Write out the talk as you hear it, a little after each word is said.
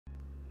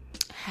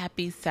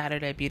Happy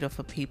Saturday,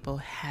 beautiful people.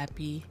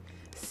 Happy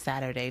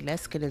Saturday.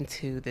 Let's get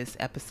into this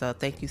episode.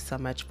 Thank you so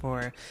much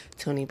for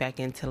tuning back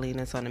into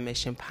Lena's on a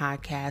Mission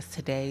podcast.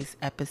 Today's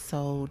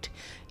episode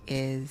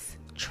is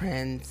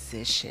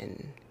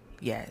transition.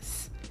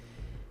 Yes.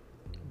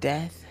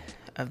 Death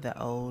of the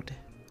old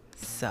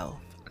self.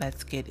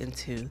 Let's get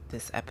into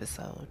this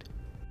episode.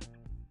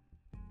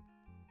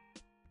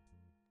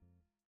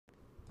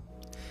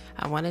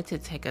 I wanted to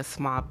take a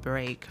small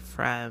break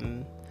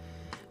from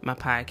my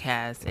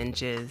podcast and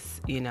just,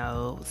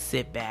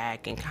 sit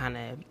back and kind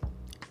of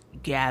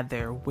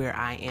gather where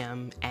I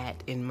am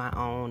at in my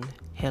own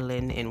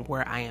healing and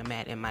where I am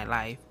at in my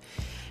life.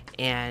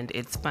 And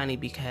it's funny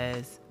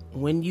because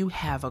when you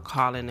have a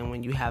calling and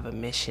when you have a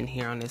mission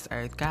here on this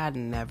earth, God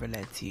never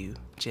lets you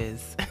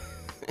just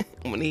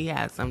when he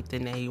has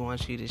something that he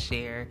wants you to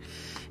share,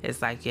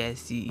 it's like,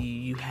 yes,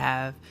 you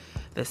have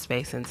the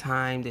space and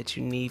time that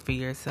you need for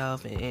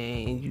yourself,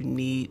 and you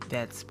need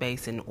that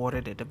space in order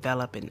to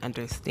develop and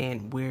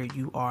understand where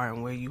you are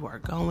and where you are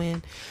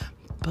going.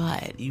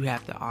 But you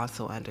have to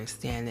also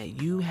understand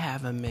that you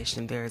have a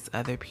mission. There's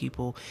other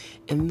people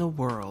in the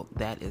world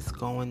that is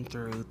going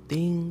through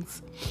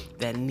things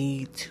that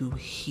need to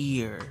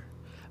hear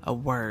a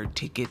word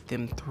to get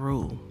them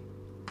through.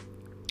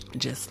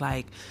 Just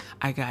like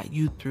I got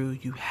you through,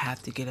 you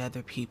have to get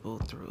other people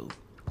through.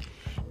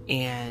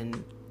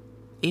 And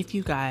if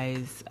you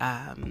guys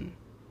have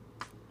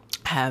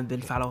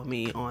been following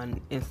me on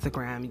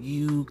Instagram,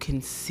 you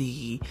can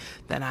see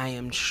that I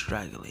am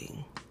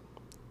struggling.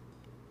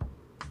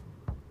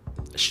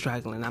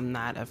 I'm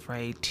not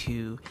afraid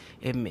to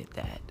admit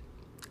that.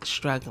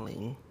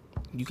 Struggling.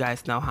 You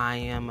guys know how I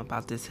am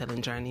about this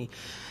healing journey.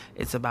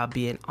 It's about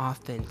being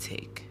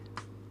authentic,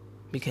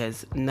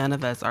 because none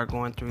of us are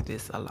going through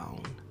this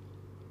alone.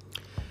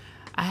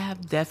 I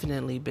have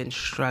definitely been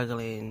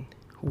struggling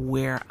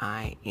where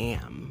I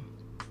am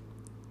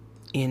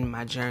in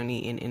my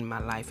journey and in my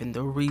life. And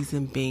the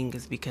reason being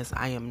is because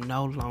I am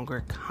no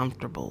longer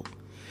comfortable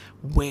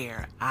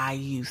where I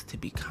used to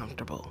be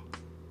comfortable.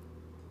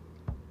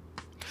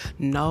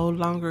 No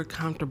longer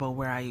comfortable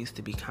where I used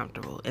to be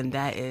comfortable. And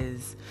that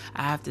is,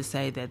 I have to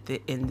say that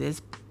in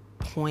this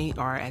point,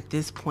 or at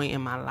this point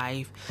in my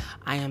life,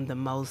 I am the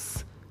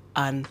most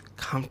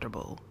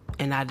uncomfortable.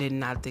 And I did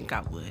not think I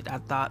would. I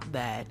thought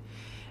that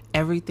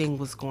everything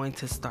was going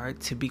to start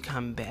to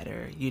become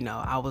better.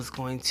 I was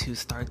going to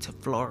start to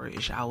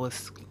flourish. I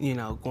was,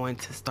 going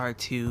to start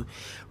to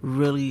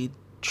really,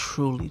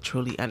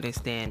 truly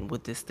understand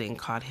what this thing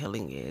called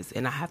healing is.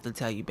 And I have to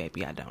tell you,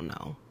 baby, I don't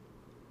know.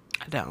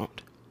 I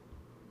don't.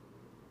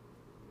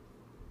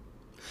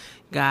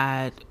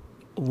 God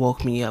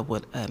woke me up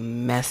with a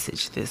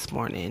message this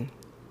morning.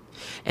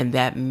 And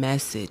that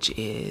message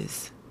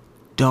is,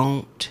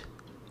 don't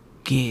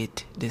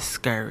get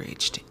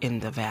discouraged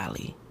in the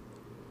valley.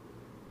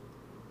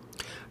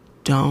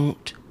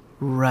 Don't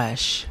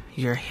rush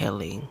your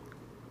healing.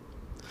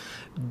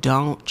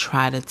 Don't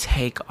try to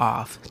take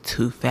off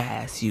too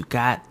fast. You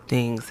got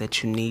things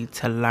that you need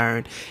to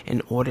learn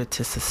in order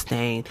to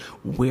sustain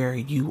where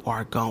you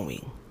are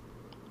going.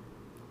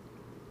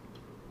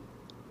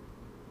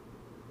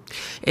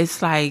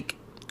 It's like,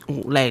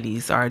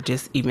 ladies, or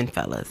just even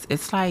fellas,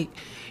 it's like,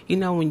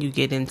 when you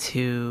get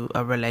into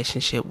a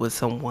relationship with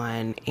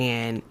someone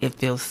and it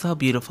feels so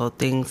beautiful,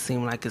 things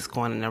seem like it's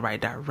going in the right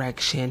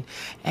direction,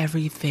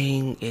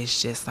 everything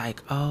is just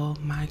like, oh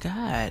my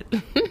God.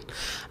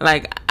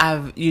 Like,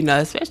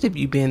 especially if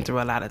you've been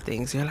through a lot of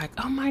things, you're like,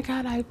 oh my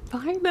God, I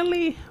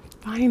finally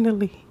found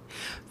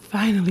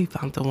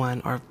the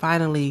one, or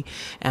finally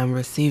am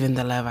receiving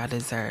the love I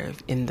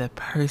deserve, and the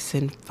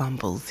person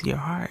fumbles your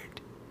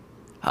heart.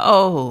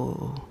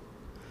 Oh,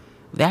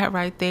 that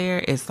right there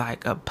is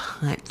like a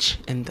punch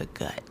in the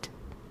gut.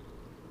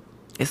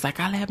 It's like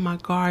I let my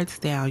guards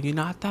down.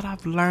 I thought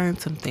I've learned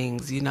some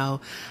things. I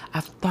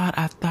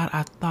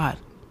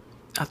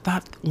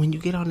thought when you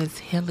get on this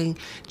healing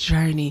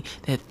journey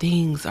that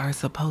things are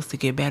supposed to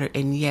get better.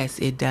 And yes,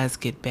 it does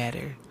get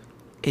better.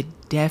 It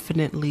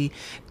definitely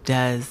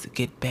does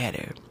get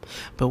better.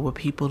 But what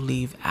people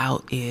leave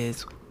out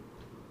is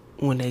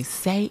when they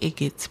say it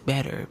gets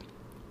better,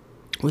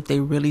 what they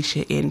really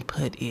should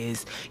input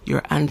is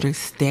your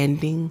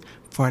understanding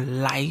for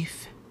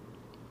life,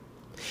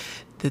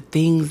 the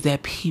things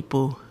that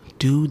people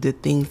do, the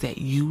things that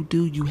you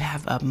do, you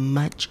have a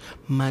much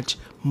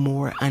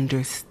more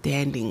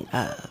understanding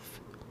of.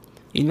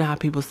 You know how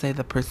people say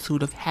the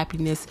pursuit of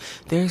happiness?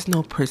 There's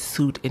no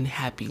pursuit in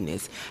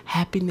happiness.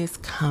 Happiness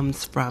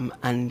comes from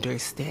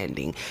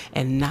understanding,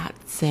 and not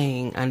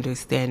saying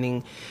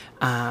understanding,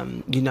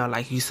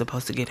 like you're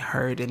supposed to get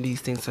hurt and these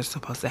things are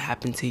supposed to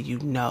happen to you.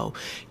 No,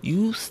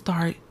 you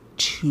start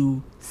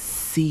to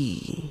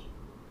see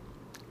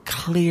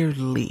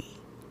clearly.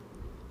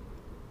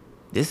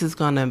 This is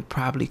going to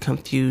probably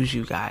confuse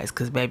you guys,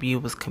 because baby,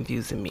 it was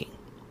confusing me.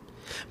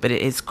 But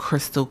it is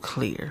crystal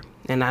clear.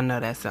 And I know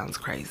that sounds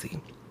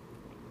crazy.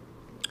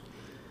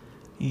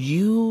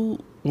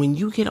 When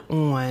you get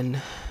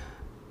on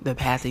the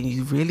path and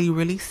you really,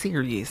 really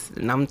serious,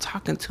 and I'm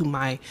talking to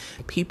my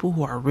people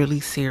who are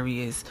really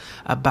serious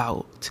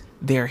about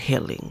their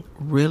healing,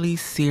 really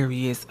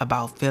serious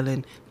about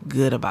feeling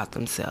good about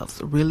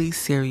themselves, really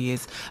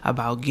serious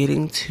about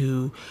getting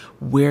to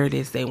where it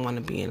is they want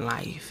to be in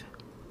life.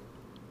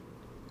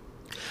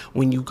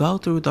 When you go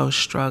through those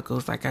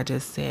struggles, like I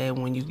just said,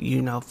 when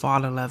you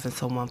fall in love and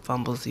someone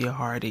fumbles your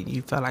heart and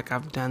you feel like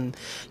I've done,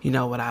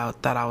 what I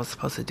thought I was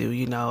supposed to do,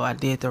 I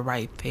did the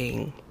right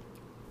thing.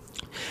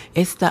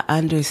 It's the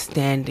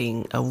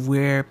understanding of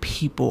where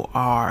people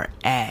are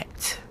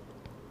at.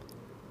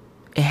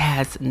 It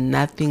has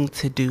nothing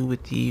to do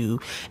with you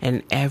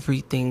and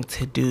everything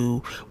to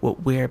do with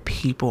where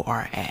people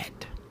are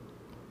at.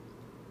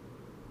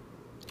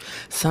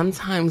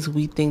 Sometimes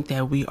we think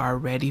that we are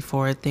ready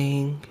for a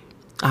thing.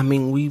 I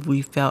mean,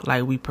 we felt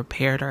like we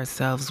prepared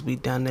ourselves. We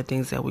done the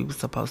things that we were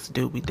supposed to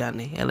do. We done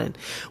the healing.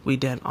 We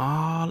done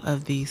all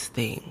of these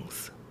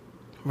things,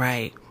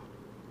 right?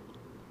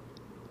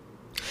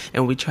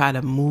 And we try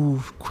to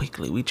move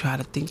quickly. We try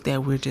to think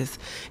that we're just,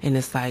 and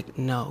it's like,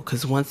 no,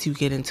 because once you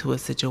get into a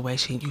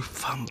situation, you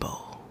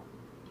fumble.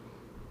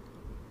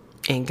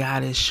 And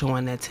God is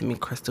showing that to me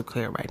crystal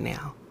clear right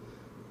now.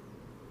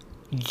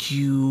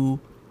 You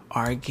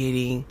are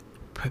getting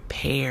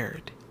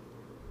prepared.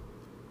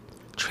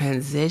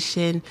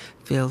 Transition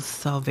feels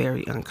so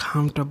very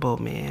uncomfortable,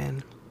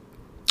 man.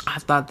 I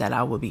thought that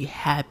I would be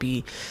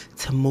happy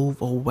to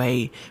move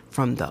away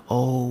from the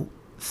old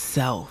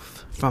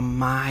self, from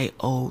my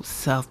old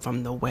self,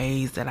 from the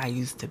ways that I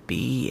used to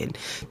be and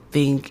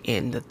think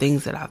and the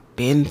things that I've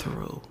been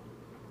through.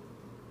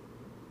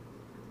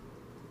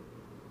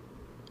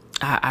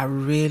 I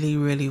really,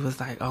 really was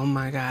like, oh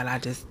my God, I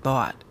just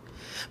thought.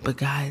 But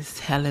God is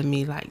telling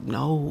me like,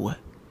 no.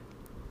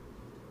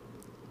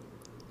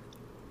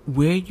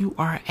 Where you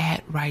are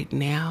at right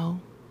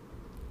now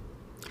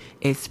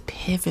is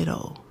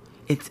pivotal.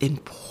 It's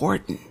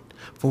important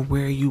for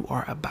where you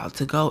are about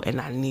to go,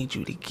 and I need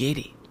you to get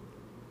it.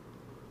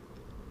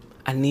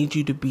 I need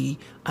you to be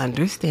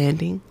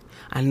understanding.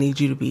 I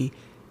need you to be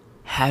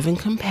having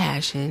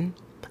compassion.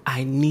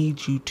 I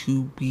need you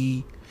to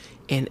be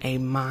in a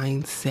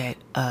mindset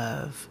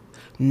of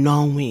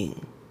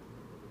knowing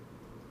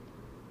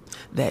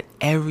that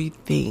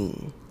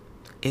everything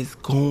is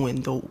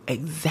going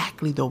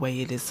exactly the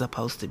way it is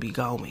supposed to be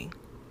going.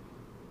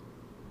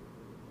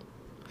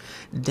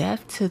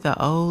 Death to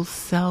the old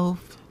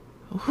self.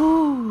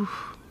 Whew.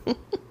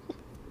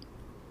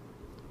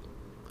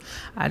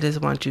 I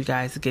just want you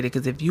guys to get it,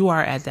 because if you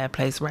are at that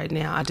place right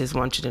now, I just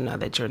want you to know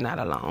that you're not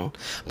alone.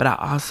 But I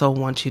also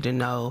want you to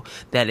know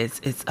that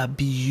it's a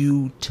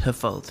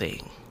beautiful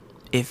thing.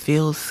 It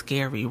feels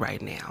scary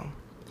right now,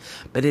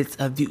 but it's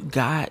a view.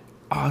 God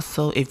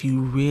also, if you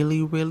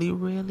really, really,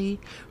 really,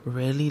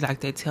 really,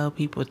 like they tell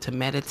people to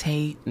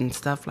meditate and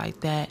stuff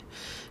like that.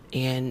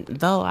 And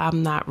though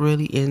I'm not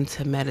really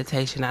into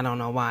meditation, I don't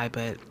know why,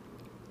 but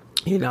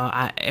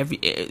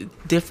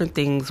different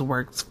things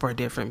works for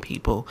different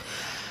people.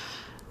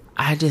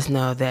 I just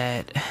know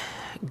that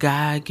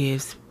God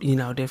gives,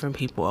 different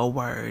people a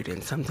word,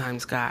 and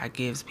sometimes God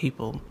gives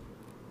people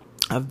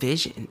a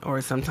vision,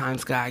 or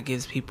sometimes God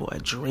gives people a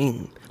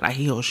dream. Like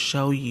He'll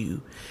show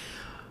you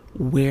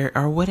where,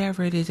 or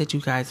whatever it is that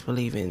you guys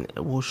believe in,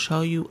 it will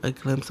show you a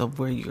glimpse of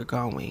where you're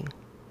going.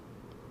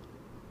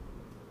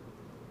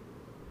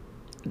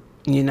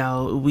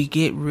 We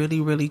get really,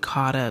 really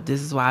caught up.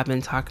 This is why I've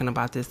been talking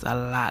about this a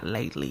lot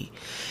lately.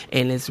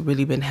 And it's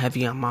really been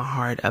heavy on my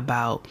heart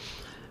about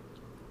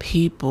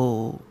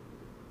people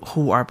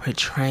who are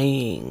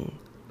portraying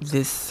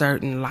this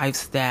certain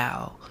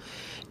lifestyle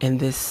and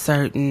this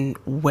certain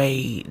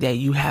way that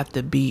you have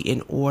to be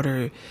in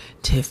order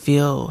to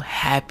feel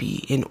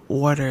happy, in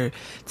order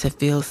to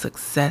feel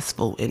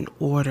successful, in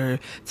order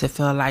to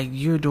feel like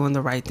you're doing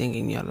the right thing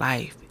in your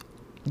life.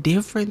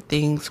 Different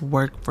things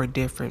work for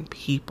different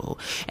people.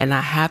 And I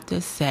have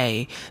to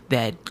say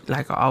that,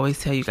 like I always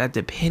tell you guys,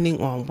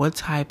 depending on what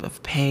type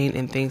of pain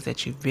and things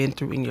that you've been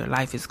through in your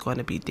life is going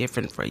to be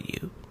different for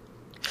you.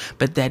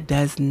 But that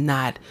does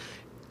not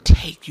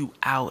take you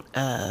out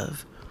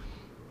of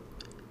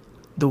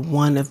the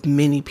one of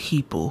many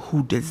people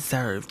who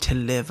deserve to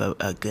live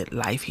a good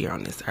life here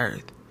on this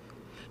earth.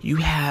 You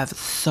have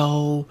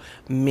so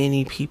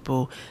many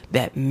people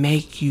that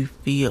make you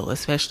feel,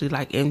 especially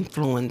like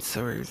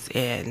influencers,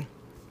 and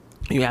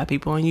you have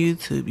people on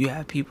YouTube, you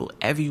have people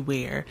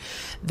everywhere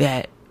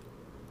that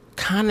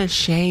kind of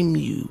shame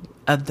you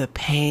of the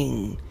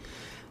pain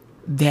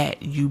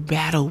that you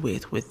battle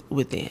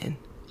within.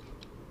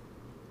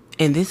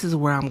 And this is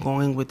where I'm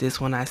going with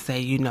this when I say,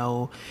 you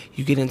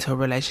get into a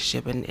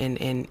relationship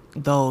and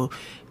though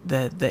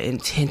the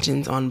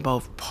intentions on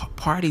both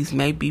parties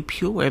may be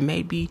pure,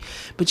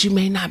 but you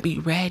may not be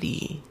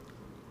ready.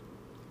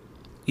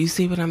 You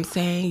see what I'm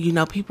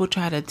saying? People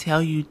try to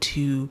tell you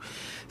to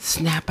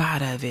snap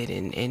out of it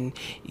and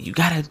you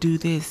got to do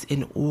this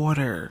in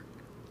order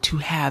to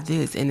have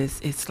this. And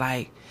it's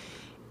like,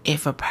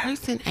 If a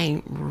person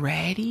ain't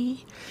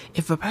ready,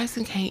 if a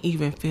person can't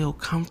even feel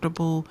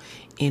comfortable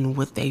in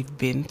what they've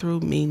been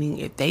through, meaning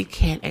if they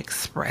can't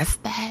express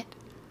that,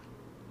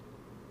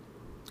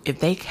 if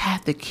they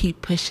have to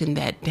keep pushing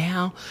that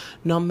down,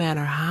 no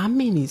matter how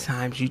many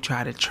times you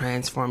try to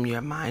transform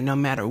your mind, no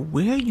matter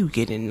where you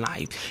get in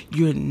life,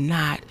 you're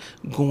not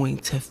going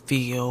to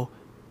feel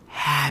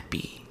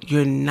happy.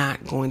 You're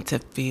not going to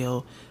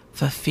feel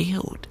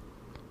fulfilled.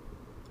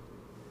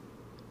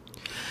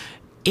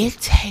 It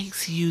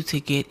takes you to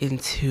get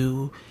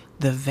into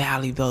the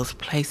valley, those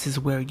places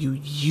where you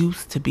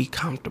used to be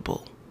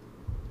comfortable,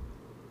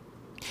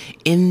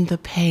 in the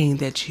pain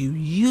that you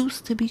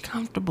used to be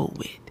comfortable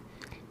with.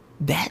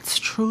 That's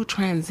true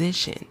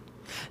transition.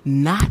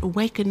 Not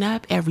waking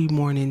up every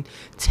morning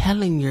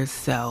telling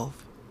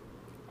yourself,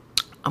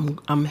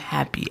 I'm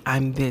happy,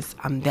 I'm this,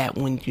 I'm that,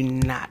 when you're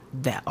not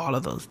that, all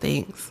of those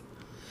things.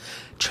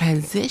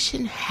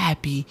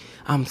 Happy,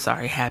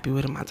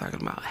 what am I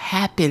talking about?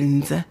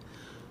 Happens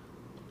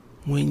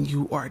when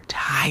you are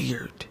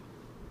tired.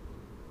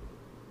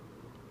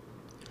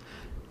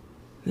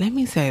 Let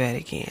me say that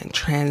again.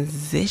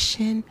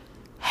 Transition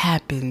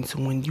happens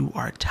when you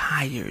are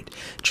tired.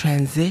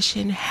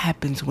 Transition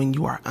happens when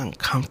you are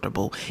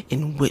uncomfortable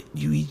in what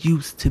you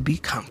used to be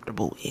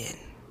comfortable in.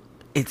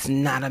 It's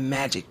not a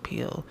magic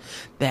pill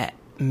that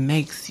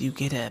makes you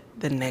get up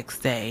the next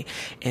day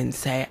and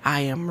say,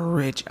 I am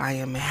rich, I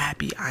am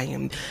happy,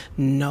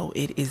 No,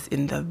 it is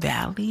in the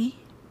valley.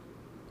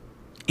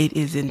 It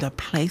is in the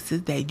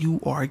places that you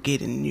are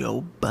getting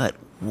your butt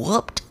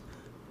whooped.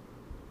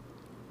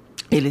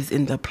 It is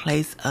in the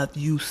place of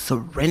you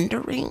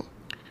surrendering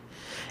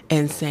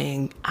and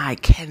saying, I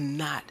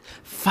cannot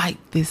fight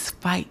this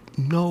fight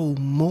no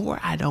more.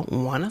 I don't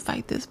want to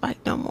fight this fight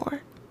no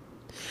more.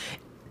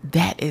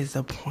 That is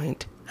a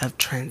point of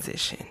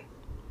transition.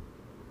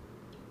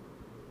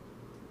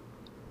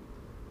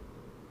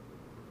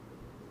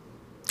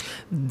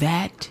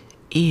 That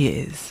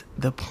is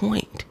the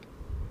point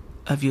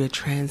of your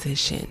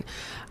transition.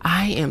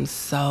 I am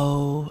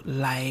so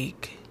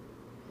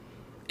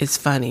it's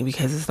funny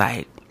because it's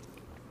like,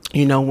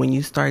 when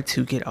you start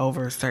to get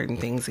over certain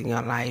things in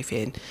your life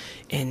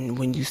and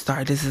when you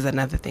start, this is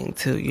another thing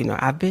too,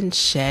 I've been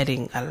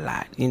shedding a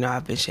lot,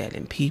 I've been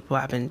shedding people.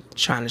 I've been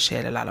trying to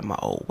shed a lot of my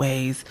old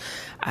ways.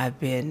 I've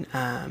been,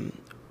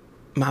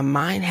 my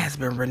mind has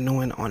been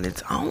renewing on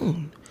its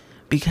own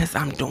because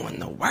I'm doing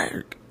the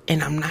work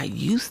and I'm not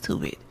used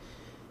to it.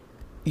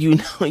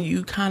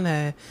 You kind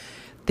of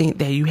think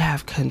that you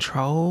have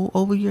control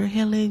over your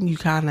healing. You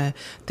kind of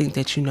think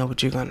that you know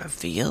what you're going to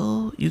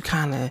feel. You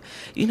kind of,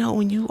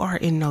 when you are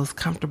in those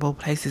comfortable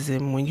places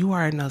and when you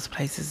are in those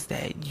places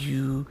that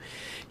you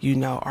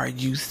are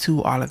used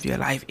to all of your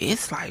life,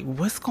 it's like,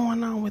 what's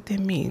going on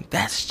within me?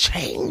 That's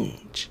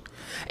change.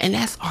 And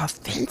that's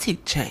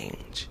authentic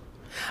change.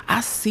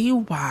 I see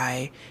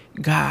why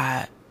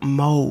God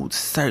molds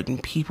certain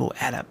people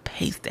at a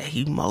pace that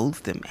he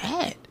molds them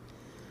at.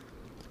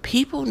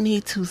 People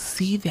need to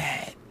see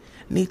that.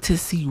 Need to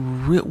see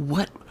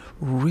what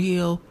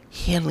real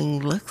healing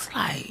looks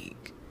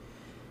like.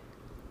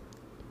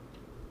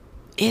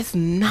 It's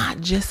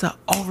not just an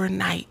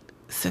overnight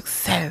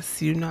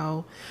success,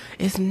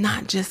 It's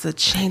not just a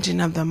changing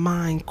of the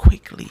mind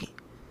quickly.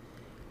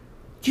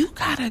 You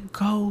gotta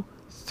go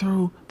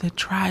through the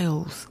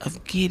trials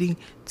of getting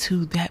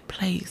to that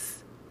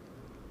place.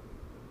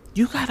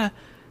 You gotta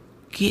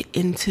get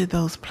into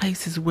those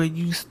places where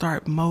you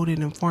start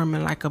molding and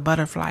forming like a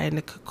butterfly in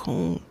the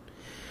cocoon.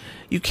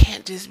 You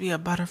can't just be a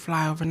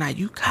butterfly overnight.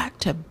 You got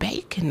to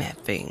bake in that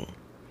thing.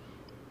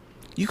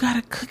 You got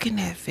to cook in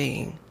that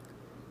thing.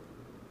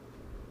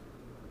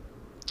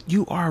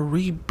 You are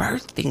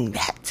rebirthing.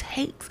 That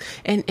takes,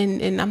 and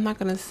I'm not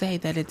going to say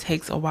that it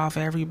takes a while for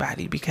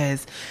everybody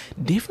because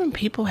different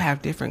people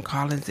have different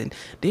callings and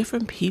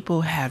different people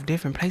have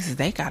different places.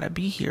 They got to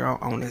be here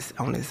on this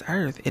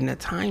earth in a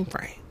time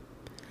frame.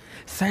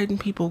 Certain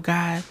people,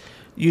 God,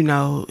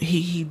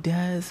 he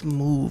does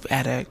move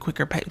at a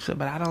quicker pace,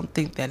 but I don't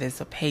think that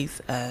it's a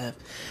pace of,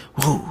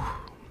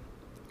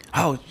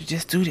 you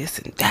just do this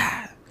and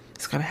die.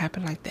 It's going to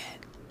happen like that.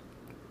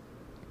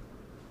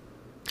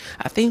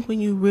 I think when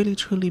you really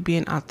truly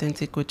being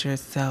authentic with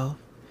yourself,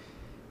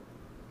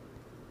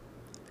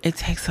 it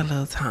takes a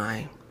little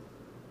time.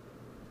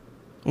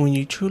 When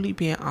you truly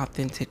being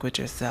authentic with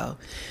yourself.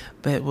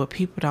 But what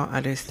people don't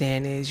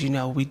understand is,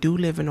 we do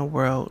live in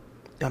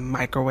a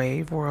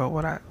microwave world,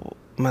 what I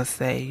must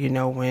say,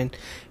 when,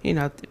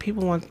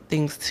 people want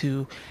things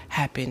to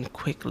happen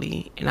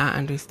quickly. And I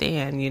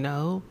understand,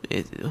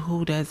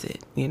 who does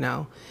it,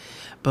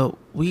 But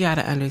we got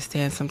to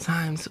understand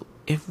sometimes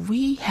if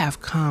we have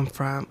come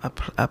from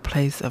a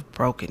place of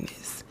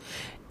brokenness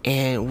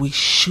and we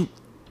shoot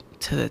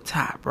to the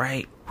top,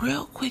 right?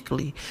 Real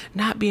quickly,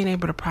 not being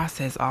able to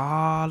process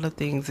all the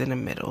things in the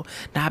middle,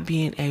 not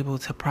being able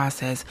to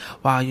process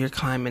while you're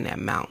climbing that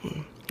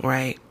mountain,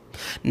 right?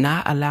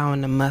 Not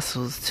allowing the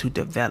muscles to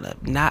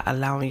develop, not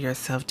allowing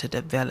yourself to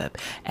develop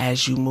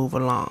as you move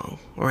along,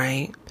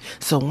 right?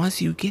 So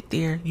once you get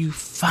there, you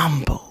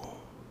fumble.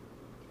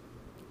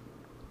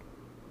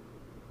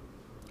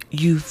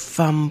 you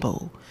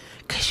fumble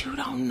because you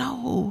don't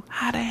know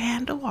how to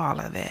handle all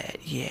of that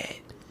yet.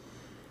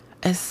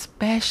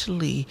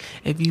 Especially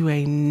if you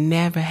ain't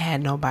never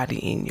had nobody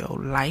in your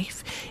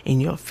life, in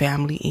your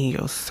family, in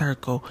your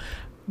circle,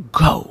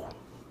 go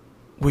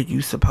where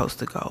you supposed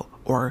to go,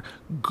 or,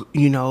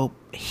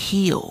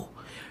 heal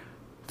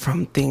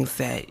from things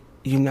that,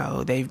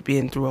 they've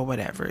been through or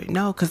whatever.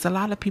 No, because a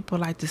lot of people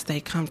like to stay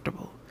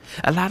comfortable.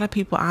 A lot of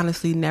people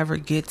honestly never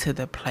get to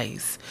the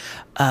place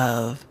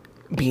of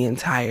being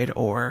tired,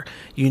 or,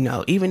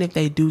 even if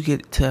they do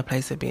get to a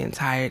place of being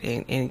tired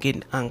and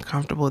getting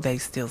uncomfortable, they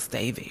still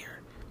stay there.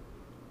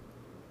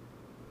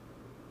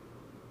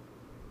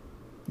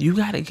 You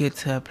got to get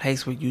to a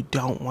place where you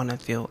don't want to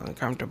feel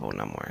uncomfortable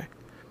no more.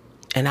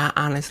 And I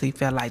honestly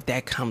feel like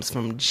that comes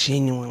from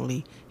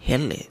genuinely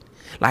healing,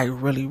 like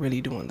really,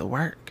 really doing the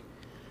work.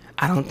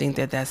 I don't think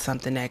that that's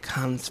something that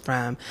comes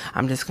from,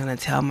 I'm just going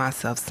to tell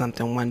myself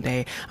something one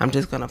day. I'm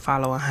just going to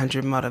follow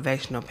 100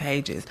 motivational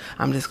pages.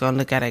 I'm just going to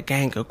look at a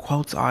gang of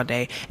quotes all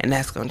day, and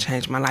that's going to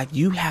change my life.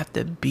 You have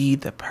to be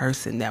the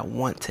person that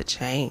wants to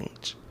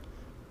change.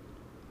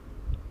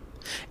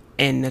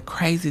 And the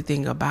crazy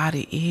thing about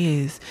it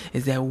is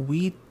that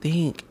we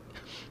think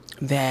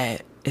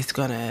that it's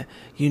going to,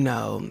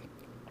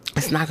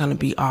 it's not going to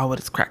be all what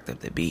it's cracked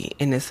up to be.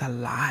 And it's a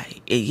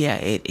lie.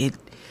 It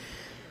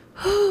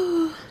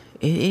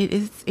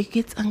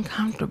gets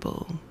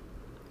uncomfortable.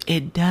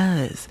 It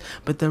does.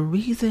 But the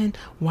reason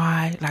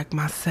why, like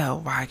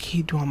myself, why I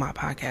keep doing my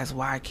podcast,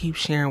 why I keep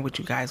sharing with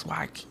you guys,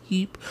 why I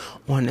keep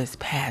on this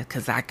path,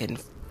 because I can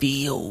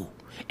feel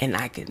and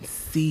I can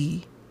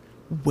see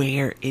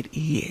where it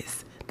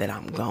is that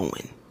I'm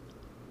going.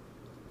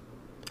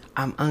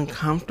 I'm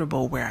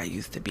uncomfortable where I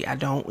used to be. I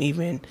don't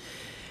even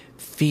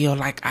feel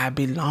like I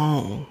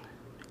belong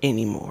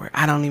anymore.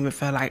 I don't even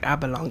feel like I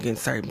belong in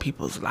certain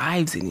people's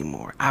lives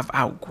anymore. I've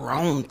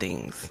outgrown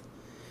things.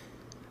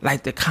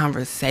 Like the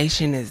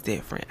conversation is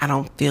different. I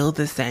don't feel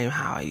the same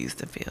how I used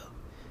to feel.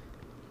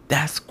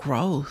 That's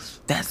growth.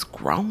 That's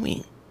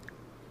growing.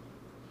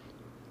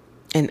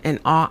 And in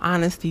all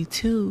honesty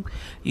too,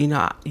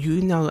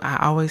 I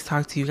always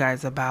talk to you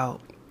guys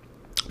about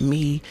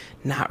me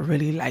not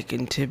really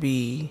liking to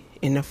be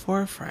in the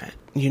forefront.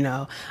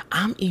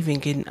 I'm even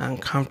getting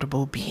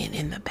uncomfortable being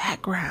in the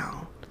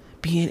background,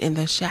 being in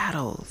the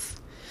shadows.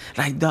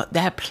 Like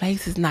that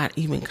place is not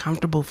even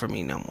comfortable for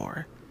me no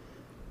more.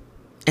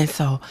 And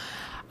so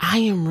I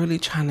am really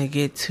trying to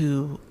get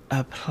to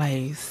a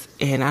place,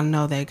 and I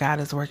know that God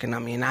is working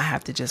on me and I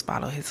have to just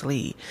follow his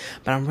lead,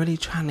 but I'm really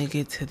trying to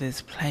get to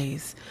this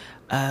place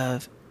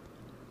of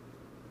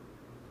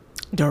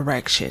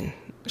direction,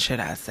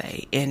 should I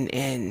say,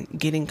 and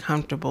getting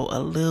comfortable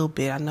a little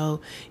bit. I know,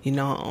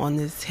 on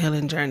this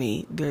healing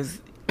journey,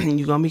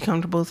 you're gonna be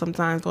comfortable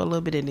sometimes for a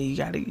little bit, and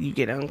then you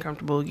get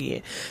uncomfortable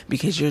again,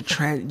 because you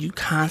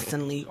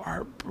constantly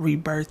are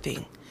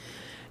rebirthing.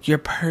 You're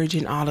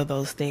purging all of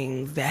those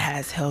things that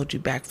has held you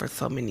back for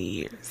so many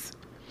years.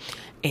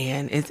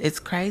 And it's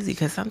crazy,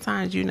 because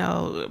sometimes,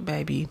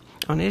 baby,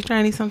 on this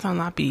journey, sometimes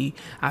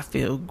I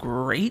feel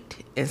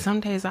great, and some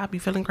days I'll be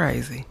feeling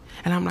crazy.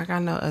 And I'm like, I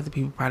know other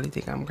people probably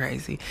think I'm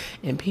crazy.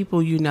 And people,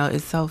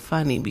 it's so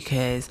funny,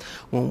 because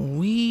when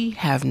we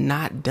have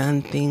not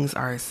done things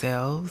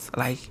ourselves,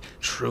 like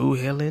true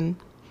healing,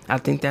 I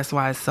think that's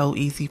why it's so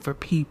easy for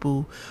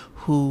people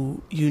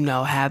who,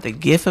 have the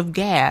gift of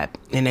gab,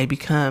 and they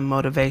become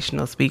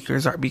motivational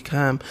speakers or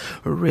become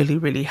really,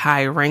 really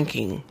high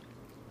ranking,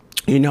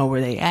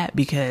 where they at,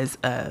 because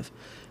of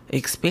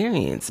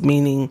experience,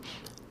 meaning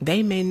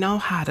they may know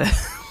how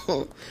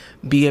to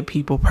be a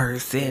people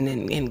person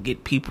and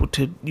get people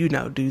to,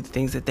 do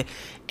things that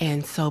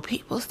and so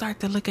people start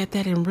to look at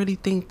that and really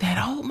think that,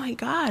 oh my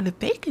God, if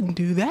they can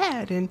do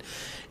that, and,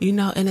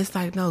 and it's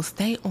like, no,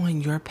 stay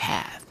on your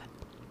path.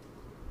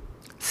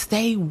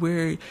 Stay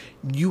where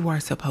you are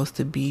supposed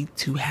to be,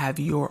 to have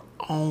your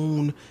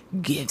own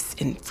gifts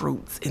and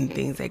fruits and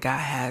things that God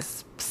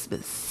has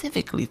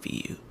specifically for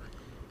you.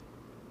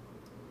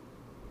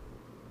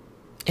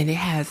 And it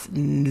has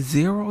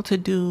zero to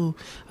do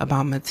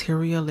about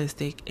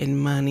materialistic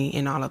and money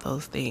and all of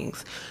those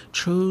things.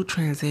 True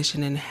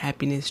transition and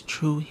happiness,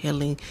 true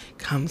healing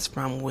comes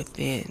from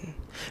within.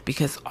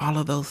 Because all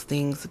of those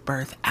things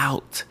birth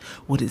out.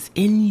 What is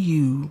in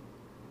you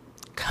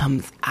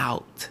comes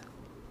out.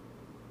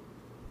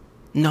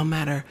 No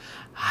matter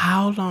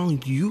how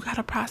long you got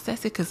to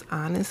process it, because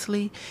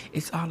honestly,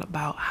 it's all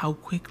about how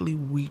quickly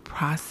we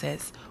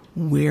process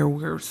where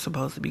we're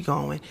supposed to be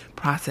going,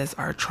 process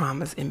our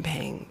traumas and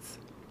pains.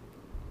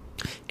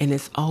 And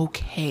it's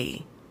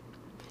okay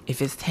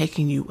if it's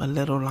taking you a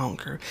little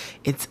longer.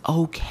 It's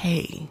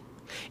okay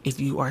if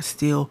you are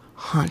still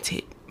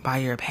haunted by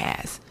your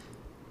past.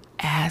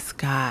 Ask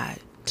God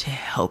to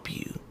help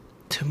you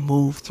to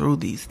move through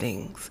these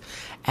things.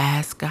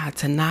 Ask God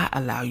to not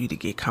allow you to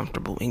get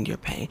comfortable in your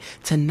pain,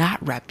 to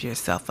not wrap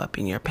yourself up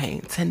in your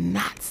pain, to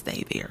not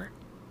stay there.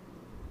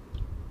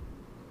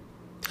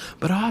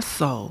 But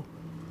also,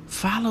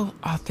 follow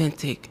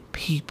authentic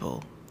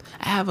people.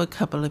 I have a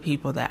couple of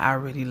people that I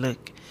really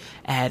look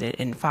at it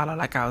and follow.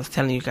 Like I was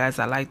telling you guys,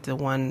 I like the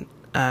one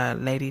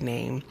lady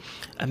named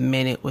A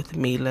Minute with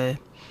Mila.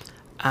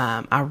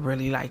 I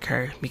really like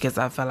her because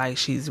I feel like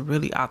she's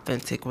really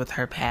authentic with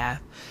her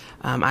path.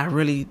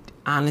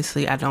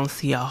 Honestly, I don't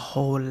see a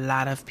whole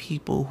lot of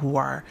people who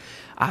are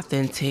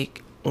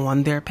authentic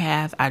on their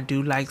path. I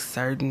do like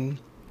certain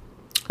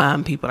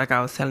people, like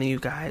I was telling you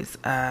guys,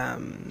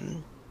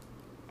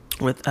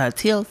 with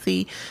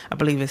TLC, I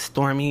believe it's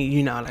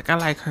Stormy, like I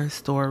like her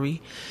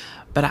story.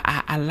 But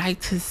I like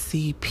to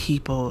see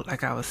people,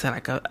 like I was saying,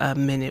 like a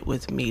Minute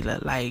with Mila,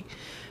 like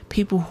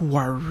people who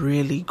are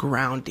really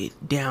grounded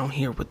down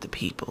here with the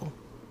people,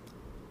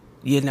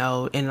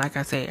 and like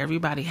I say,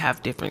 everybody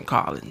have different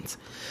callings,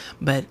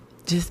 but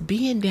just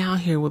being down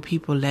here with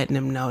people, letting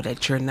them know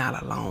that you're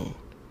not alone.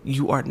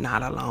 You are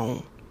not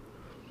alone.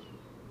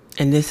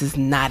 And this is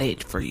not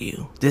it for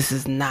you. This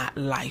is not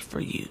life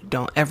for you.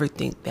 Don't ever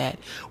think that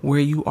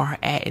where you are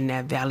at in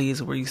that valley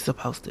is where you're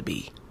supposed to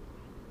be.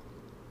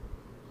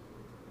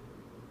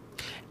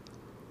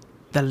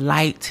 The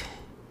light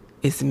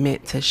is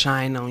meant to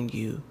shine on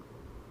you.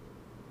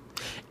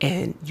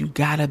 And you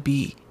gotta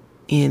be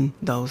in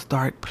those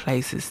dark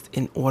places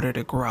in order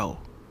to grow.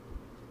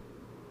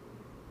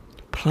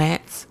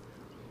 Plants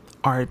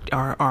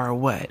are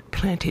what?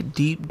 Planted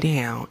deep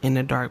down in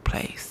a dark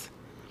place.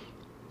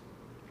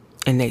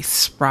 And they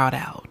sprout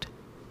out.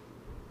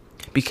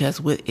 Because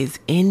what is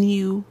in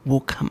you will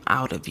come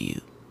out of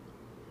you.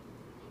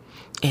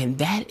 And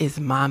that is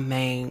my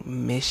main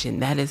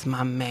mission. That is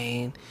my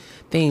main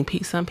thing.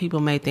 Some people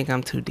may think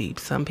I'm too deep.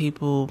 Some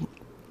people,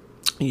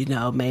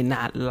 may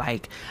not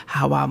like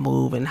how I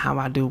move and how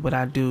I do what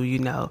I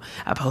do.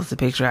 I post a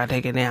picture, I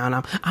take it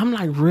down. I'm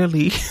like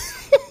really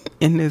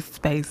in this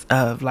space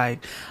of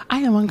like, I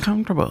am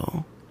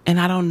uncomfortable. And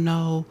I don't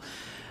know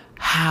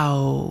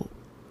how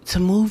to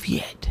move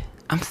yet.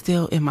 I'm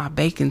still in my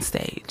baking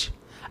stage.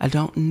 I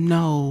don't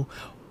know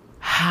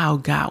how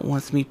God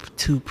wants me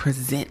to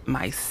present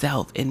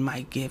myself and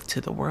my gift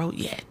to the world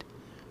yet.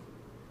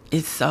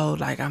 It's so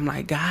like, I'm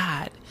like,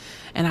 God.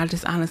 And I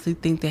just honestly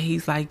think that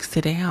he's like,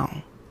 sit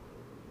down.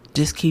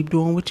 Just keep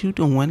doing what you're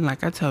doing,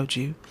 like I told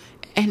you.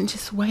 And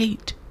just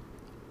wait.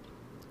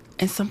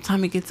 And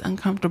sometimes it gets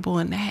uncomfortable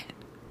in that.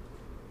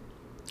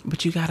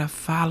 But you got to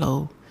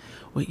follow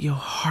with your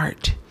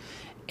heart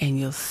and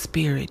your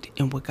spirit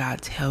and what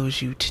God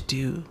tells you to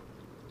do.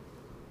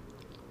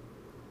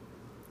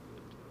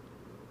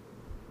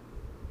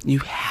 You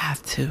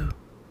have to.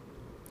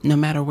 No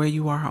matter where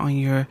you are in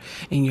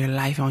your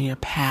life, on your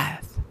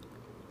path,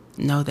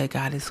 know that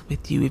God is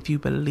with you. If you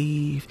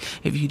believe,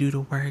 if you do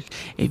the work,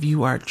 if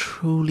you are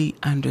truly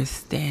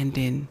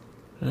understanding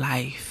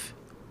life,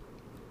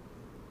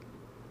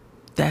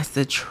 that's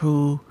the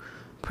true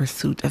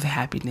pursuit of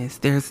happiness.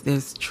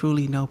 There's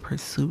truly no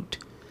pursuit.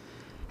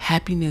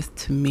 Happiness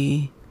to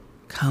me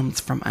comes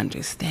from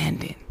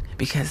understanding,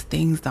 because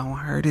things don't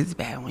hurt as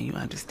bad when you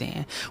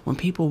understand. When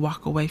people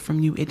walk away from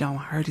you, it don't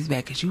hurt as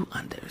bad because you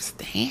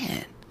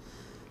understand.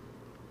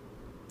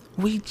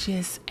 We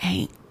just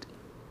ain't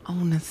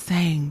on the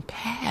same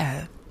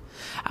path.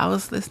 I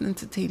was listening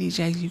to TD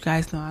Jakes. You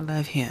guys know I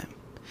love him.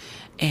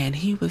 And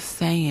he was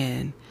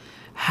saying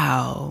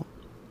how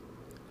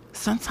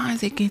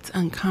sometimes it gets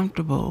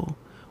uncomfortable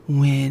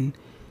when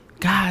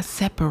God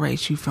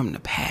separates you from the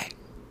pack.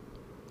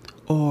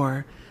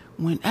 Or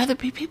when other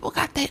people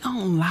got their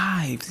own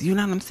lives. You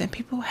know what I'm saying?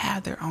 People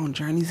have their own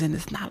journeys, and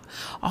it's not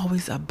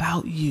always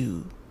about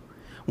you.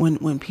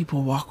 When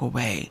people walk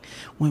away,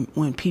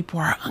 when people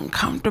are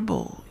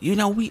uncomfortable,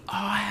 we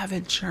all have a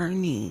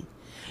journey.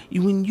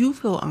 When you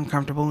feel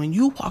uncomfortable, when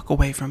you walk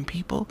away from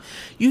people,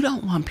 you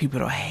don't want people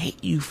to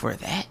hate you for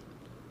that.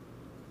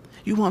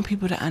 You want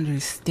people to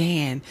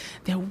understand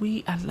that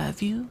I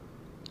love you,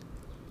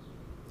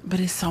 but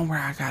it's somewhere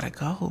I gotta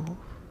go.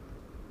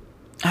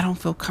 I don't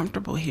feel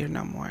comfortable here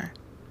no more.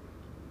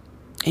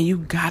 And you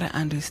gotta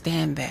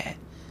understand that.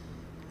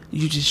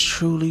 You just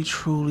truly,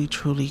 truly,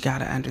 truly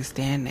gotta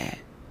understand that.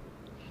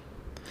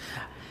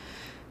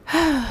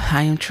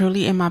 I am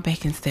truly in my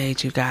baking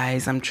stage, you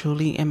guys. I'm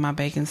truly in my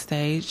baking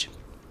stage.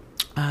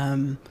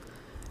 I'm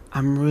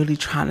really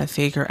trying to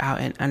figure out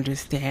and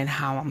understand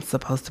how I'm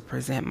supposed to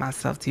present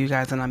myself to you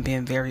guys, and I'm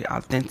being very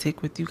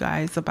authentic with you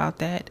guys about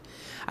that.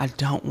 I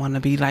don't want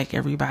to be like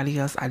everybody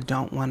else. I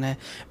don't want to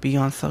be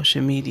on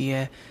social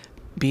media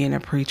being a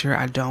preacher.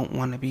 I don't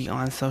want to be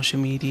on social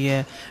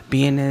media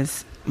being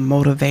this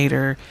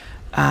motivator,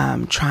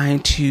 trying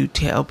to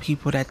tell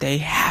people that they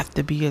have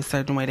to be a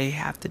certain way, they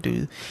have to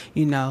do,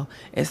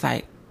 it's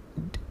like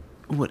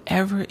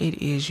whatever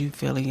it is you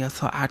feel in your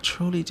soul. I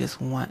truly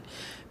just want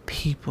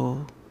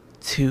people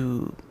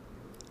to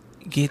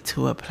get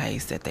to a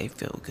place that they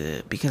feel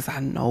good, because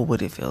I know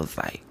what it feels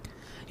like.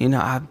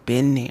 I've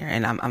been there,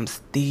 and I'm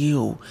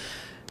still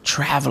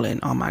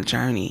traveling on my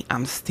journey.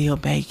 I'm still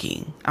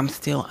baking. I'm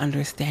still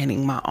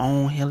understanding my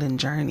own healing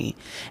journey.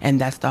 And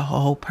that's the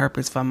whole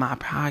purpose for my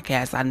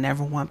podcast. I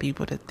never want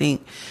people to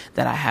think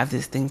that I have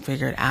this thing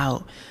figured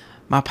out.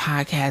 My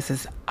podcast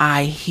is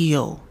I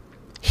Heal.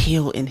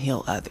 heal and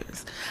heal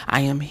others.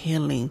 I am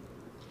healing.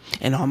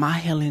 And on my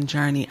healing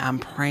journey, I'm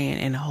praying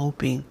and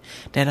hoping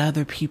that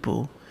other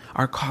people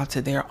are called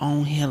to their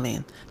own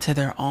healing, to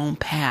their own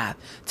path,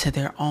 to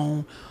their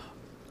own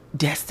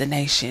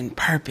destination,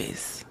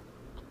 purpose.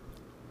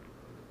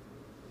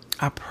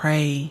 I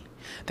pray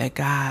that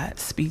God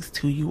speaks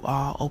to you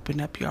all,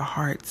 open up your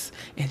hearts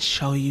and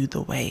show you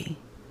the way.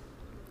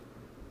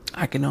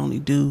 I can only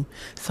do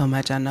so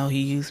much. I know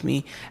He used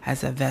me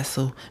as a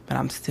vessel, but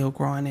I'm still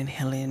growing and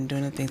healing and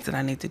doing the things that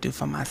I need to do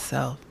for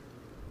myself.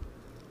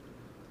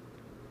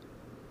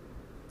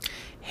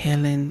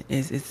 Healing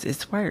is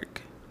it's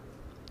work.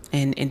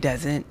 And it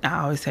doesn't,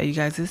 I always tell you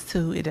guys this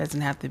too, it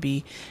doesn't have to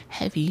be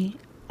heavy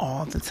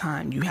all the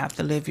time. You have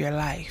to live your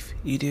life.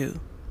 You do.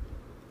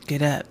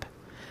 Get up.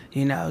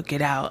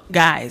 Get out.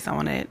 Guys, I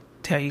want to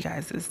tell you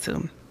guys this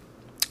too.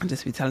 I'll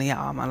just be telling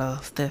y'all all my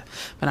little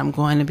stuff. But I'm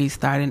going to be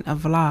starting a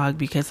vlog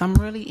because I'm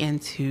really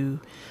into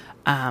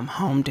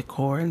home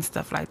decor and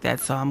stuff like that.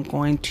 So I'm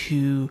going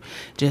to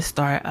just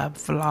start a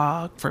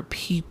vlog for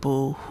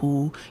people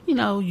who,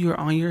 you're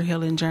on your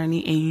healing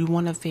journey and you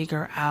want to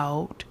figure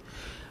out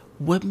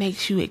what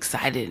makes you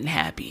excited and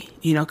happy,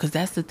 because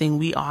that's the thing.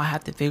 We all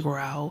have to figure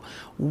out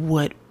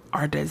what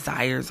our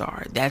desires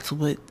are. That's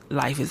what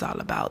life is all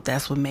about.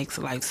 That's what makes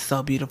life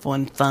so beautiful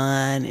and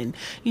fun. And,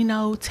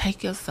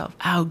 take yourself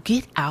out,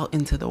 get out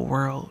into the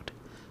world.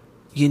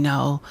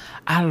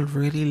 I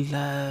really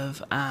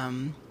love,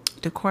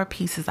 decor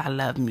pieces. I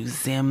love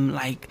museum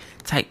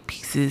type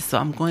pieces. So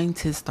I'm going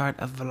to start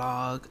a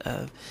vlog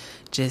of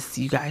just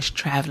you guys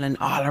traveling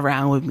all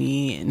around with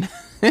me. And,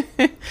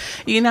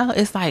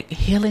 it's like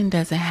healing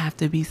doesn't have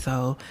to be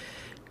so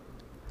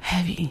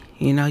heavy.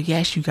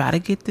 Yes, you got to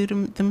get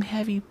through them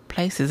heavy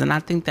places. And I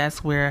think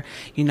that's where,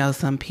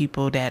 some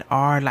people that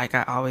are, like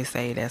I always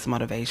say, that's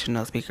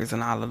motivational speakers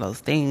and all of those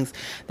things,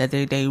 that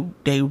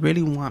they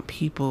really want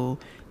people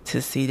to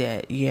see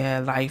that,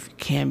 life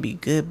can be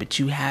good, but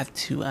you have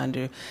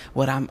to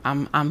what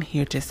I'm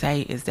here to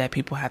say is that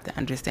people have to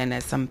understand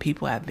that some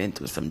people have been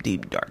through some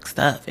deep, dark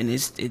stuff, and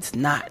it's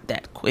not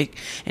that quick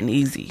and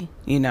easy.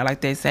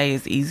 Like they say,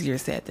 it's easier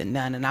said than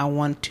done. And I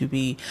want to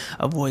be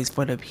a voice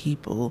for the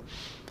people,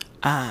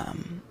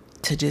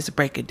 to just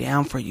break it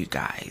down for you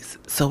guys,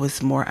 so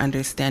it's more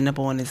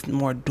understandable and it's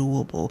more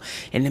doable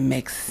and it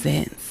makes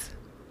sense.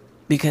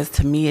 Because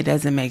to me, it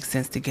doesn't make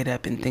sense to get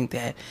up and think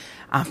that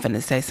I'm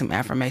finna say some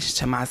affirmations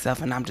to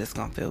myself and I'm just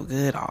gonna feel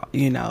good.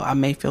 I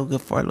may feel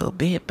good for a little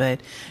bit,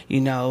 but,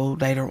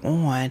 later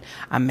on,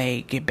 I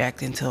may get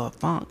back into a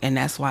funk. And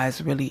that's why it's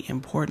really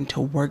important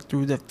to work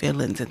through the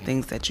feelings and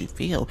things that you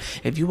feel.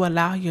 If you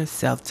allow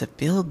yourself to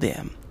feel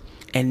them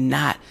and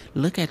not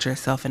look at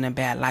yourself in a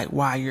bad light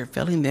while you're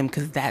feeling them,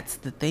 because that's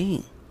the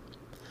thing.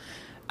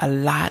 A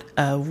lot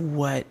of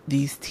what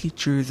these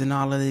teachers and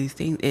all of these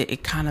things,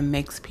 it kind of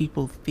makes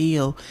people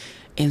feel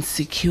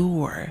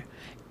insecure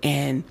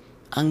and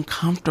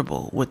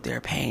uncomfortable with their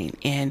pain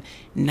and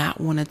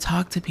not want to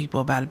talk to people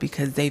about it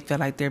because they feel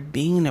like they're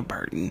being a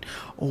burden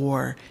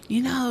or,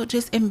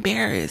 just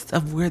embarrassed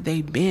of where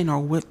they've been or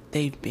what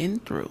they've been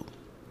through.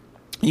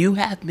 You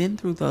have been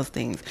through those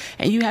things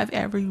and you have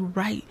every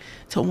right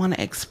to want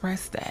to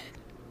express that.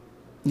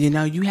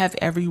 You have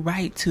every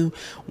right to,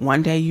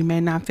 one day you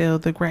may not feel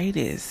the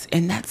greatest,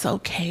 and that's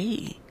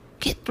okay.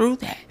 Get through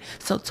that.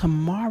 So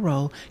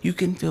tomorrow you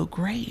can feel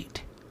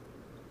great.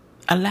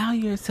 Allow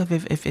yourself,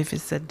 if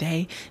it's a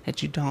day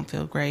that you don't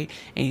feel great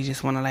and you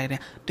just want to lay down,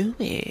 do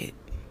it.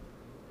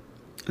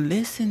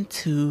 Listen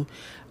to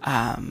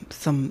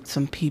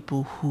some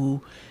people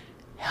who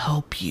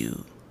help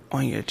you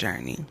on your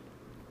journey.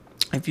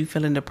 If you're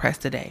feeling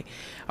depressed today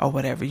or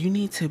whatever, you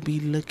need to be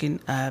looking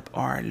up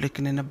or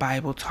looking in the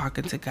Bible,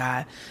 talking to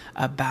God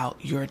about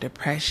your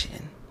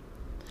depression.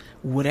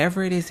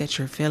 Whatever it is that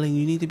you're feeling,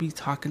 you need to be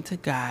talking to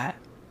God.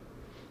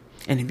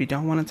 And if you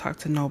don't want to talk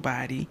to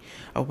nobody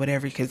or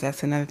whatever, because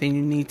that's another thing,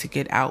 you need to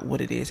get out what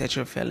it is that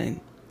you're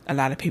feeling. A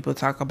lot of people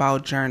talk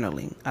about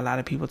journaling. A lot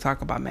of people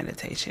talk about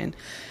meditation.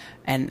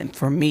 And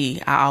for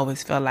me, I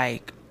always feel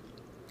like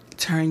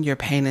turn your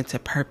pain into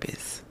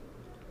purpose.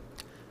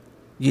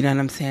 You know what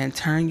I'm saying?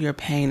 Turn your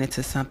pain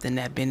into something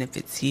that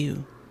benefits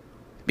you.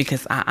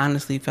 Because I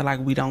honestly feel like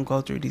we don't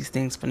go through these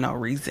things for no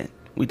reason.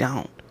 We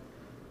don't.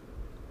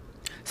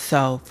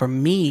 So for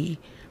me,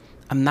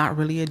 I'm not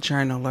really a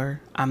journaler.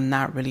 I'm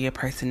not really a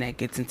person that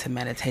gets into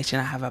meditation.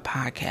 I have a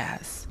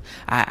podcast.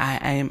 I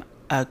am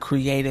a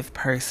creative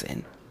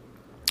person.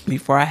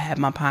 Before I had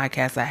my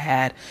podcast, I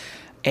had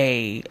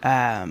a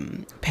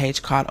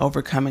page called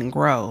Overcome and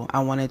Grow. I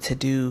wanted to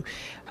do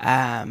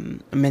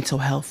mental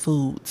health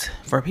foods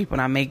for people,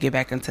 and I may get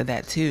back into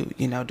that too,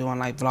 doing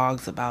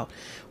vlogs about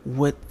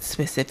what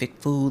specific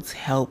foods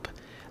help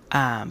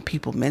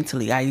people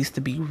mentally. I used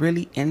to be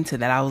really into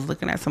that. I was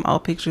looking at some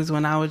old pictures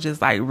when I was just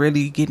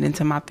really getting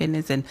into my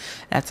fitness, and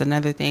that's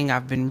another thing.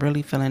 I've been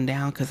really feeling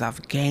down because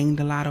I've gained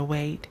a lot of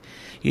weight,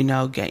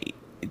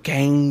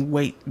 gain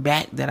weight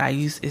back that I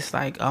used. It's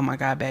like, oh my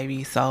God,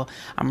 baby. So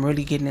I'm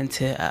really getting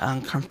into an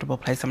uncomfortable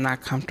place. I'm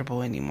not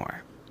comfortable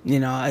anymore. You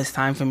know, it's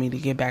time for me to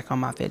get back on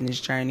my fitness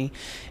journey,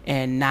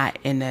 and not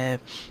in a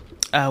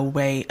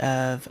way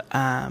of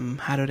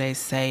how do they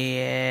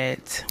say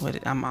it?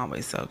 I'm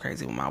always so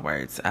crazy with my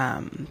words.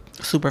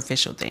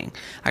 Superficial thing.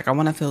 Like, I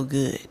want to feel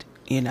good,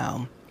 you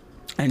know,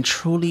 and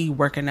truly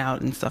working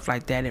out and stuff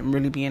like that, and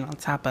really being on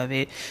top of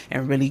it,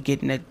 and really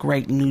getting the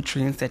great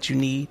nutrients that you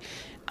need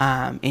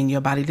in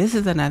your body. This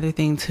is another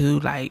thing too.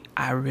 Like,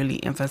 I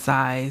really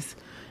emphasize,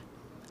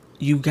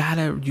 you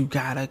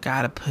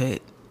gotta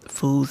put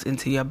foods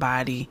into your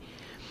body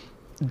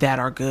that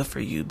are good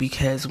for you,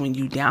 because when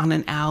you down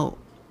and out,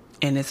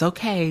 and it's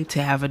okay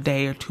to have a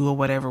day or two or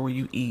whatever where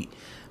you eat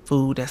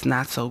food that's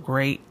not so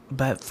great,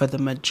 but for the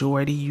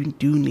majority, you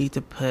do need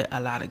to put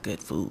a lot of good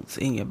foods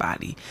in your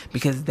body,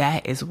 because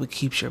that is what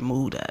keeps your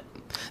mood up.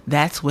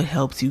 That's what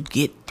helps you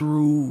get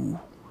through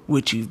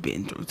what you've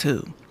been through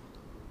too.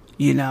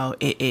 You know,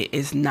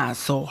 it's not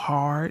so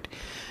hard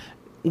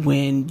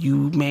when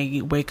you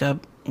may wake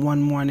up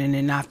one morning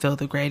and not feel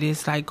the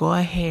greatest. Like, go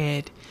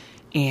ahead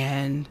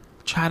and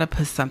try to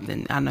put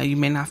something. I know you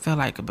may not feel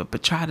like it,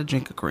 but try to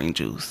drink a green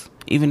juice,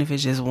 even if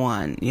it's just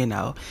one. You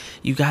know,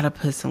 you got to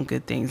put some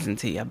good things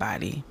into your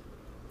body,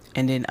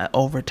 and then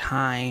over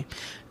time,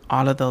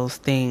 all of those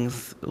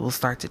things will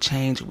start to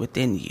change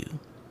within you.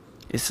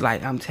 It's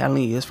like, I'm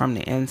telling you, it's from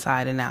the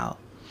inside and out.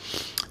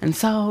 And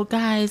so,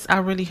 guys, I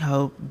really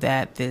hope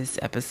that this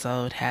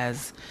episode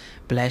has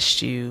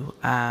blessed you.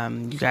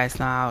 You guys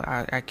know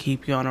I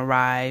keep you on a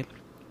ride,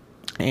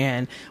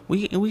 and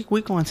we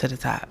going to the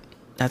top.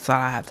 That's all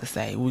I have to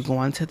say. We're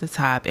going to the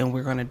top, and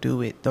we're going to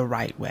do it the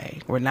right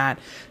way. We're not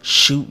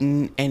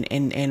shooting and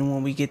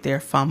when we get there,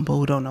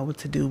 fumble, don't know what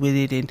to do with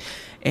it,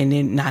 and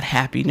then not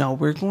happy. No,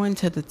 we're going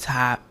to the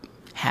top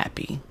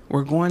happy.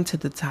 We're going to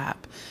the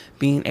top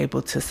being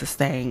able to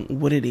sustain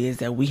what it is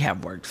that we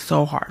have worked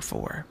so hard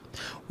for.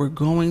 We're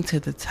going to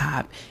the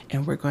top,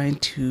 and we're going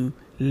to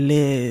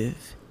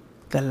live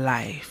the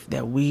life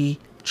that we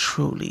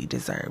truly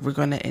deserve. We're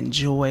going to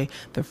enjoy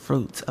the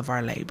fruits of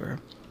our labor,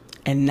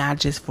 and not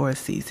just for a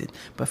season,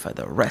 but for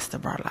the rest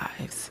of our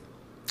lives.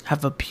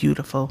 Have a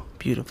beautiful,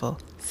 beautiful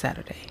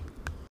Saturday.